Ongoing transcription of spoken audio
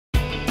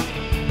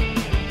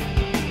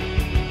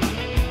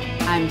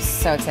I'm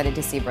so excited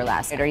to see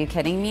Burlesque. Are you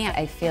kidding me?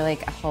 I feel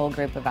like a whole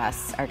group of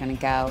us are gonna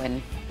go,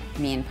 and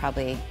me and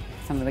probably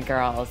some of the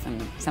girls and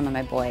some of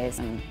my boys,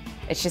 and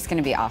it's just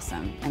gonna be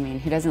awesome. I mean,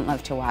 who doesn't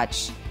love to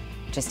watch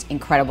just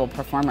incredible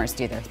performers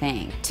do their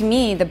thing? To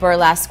me, the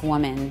burlesque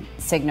woman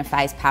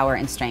signifies power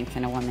and strength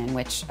in a woman,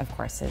 which of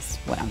course is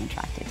what I'm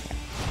attracted to.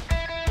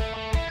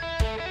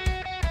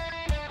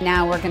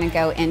 Now we're gonna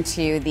go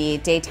into the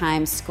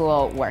daytime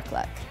school work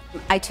look.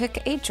 I took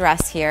a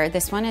dress here.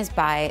 This one is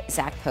by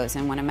Zac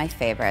Posen, one of my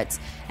favorites,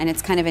 and it's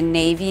kind of a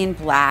navy and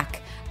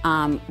black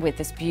with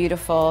this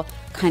beautiful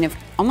kind of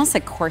almost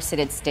like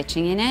corseted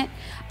stitching in it.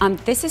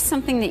 This is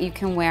something that you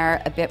can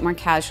wear a bit more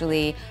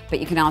casually, but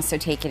you can also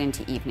take it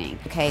into evening.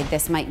 Okay,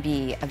 this might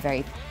be a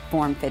very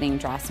form-fitting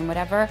dress and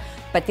whatever,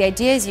 but the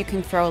idea is you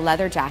can throw a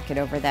leather jacket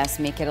over this,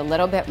 make it a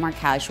little bit more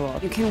casual.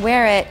 You can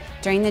wear it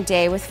during the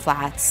day with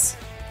flats,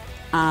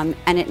 and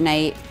at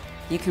night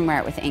you can wear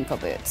it with ankle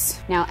boots.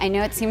 Now, I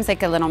know it seems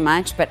like a little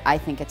much, but I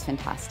think it's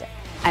fantastic.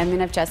 I'm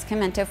gonna have Jessica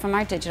Mento from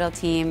our digital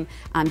team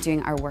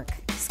doing our work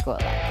school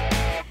look.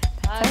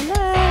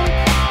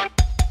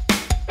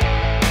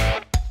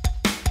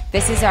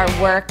 This is our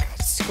work,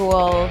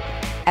 school,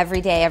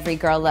 every day, every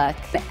girl look.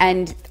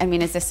 And I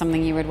mean, is this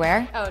something you would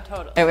wear? Oh,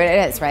 totally. Oh,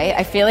 it is, right?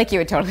 I feel like you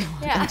would totally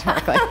want to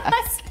work like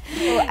this.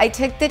 So I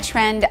took the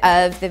trend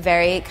of the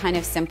very kind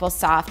of simple,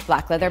 soft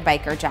black leather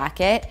biker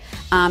jacket.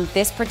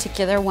 This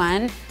particular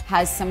one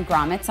has some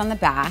grommets on the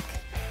back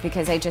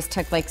because I just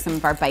took like some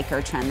of our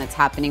biker trend that's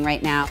happening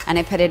right now, and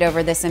I put it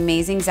over this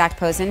amazing Zac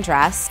Posen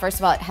dress. First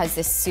of all, it has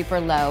this super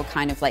low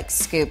kind of like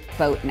scoop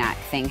boat neck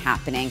thing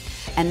happening,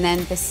 and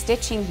then the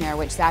stitching here,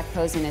 which Zac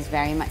Posen is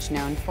very much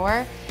known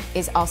for,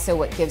 is also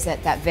what gives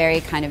it that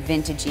very kind of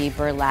vintagey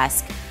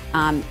burlesque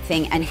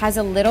thing, and has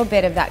a little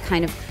bit of that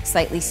kind of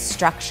slightly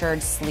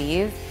structured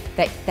sleeve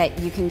that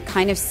you can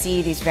kind of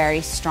see these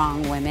very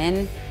strong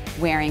women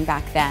wearing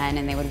back then,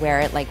 and they would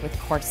wear it like with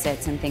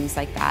corsets and things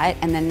like that.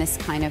 And then this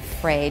kind of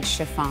frayed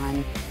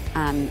chiffon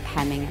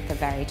hemming at the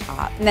very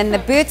top. And then the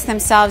boots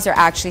themselves are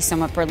actually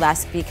somewhat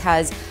burlesque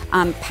because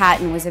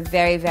patent was a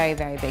very, very,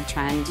 very big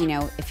trend. You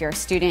know, if you're a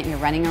student and you're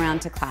running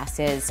around to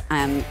classes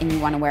and you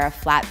want to wear a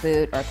flat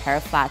boot or a pair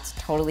of flats,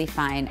 totally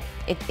fine.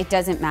 It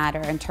doesn't matter.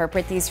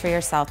 Interpret these for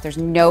yourself. There's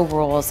no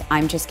rules.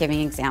 I'm just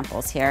giving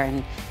examples here,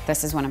 and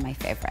this is one of my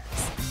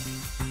favorites.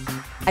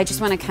 I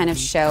just want to kind of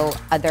show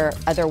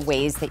other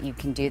ways that you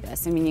can do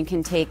this. I mean, you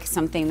can take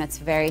something that's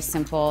very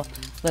simple,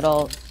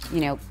 little,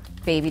 you know,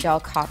 baby doll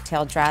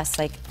cocktail dress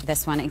like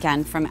this one,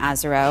 again from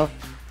Azaro.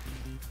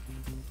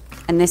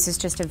 And this is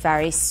just a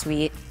very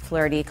sweet,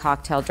 flirty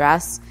cocktail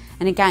dress.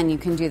 And again, you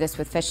can do this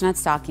with fishnet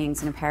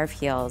stockings and a pair of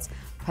heels,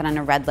 put on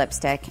a red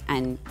lipstick,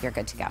 and you're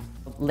good to go.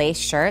 Lace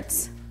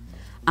shirts,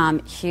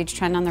 huge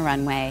trend on the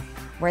runway.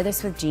 Wear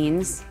this with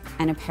jeans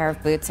and a pair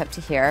of boots up to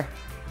here,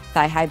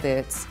 thigh-high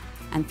boots,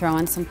 and throw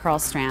in some pearl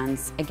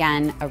strands.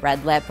 Again, a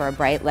red lip or a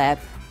bright lip,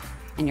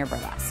 and you're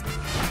burlesque.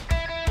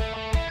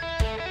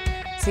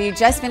 So you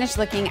just finished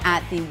looking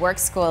at the work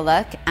school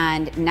look,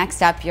 and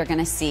next up you're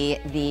gonna see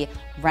the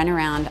run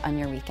around on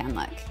your weekend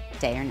look,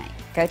 day or night.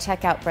 Go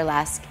check out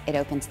Burlesque. It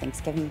opens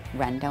Thanksgiving.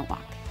 Run, don't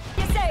walk.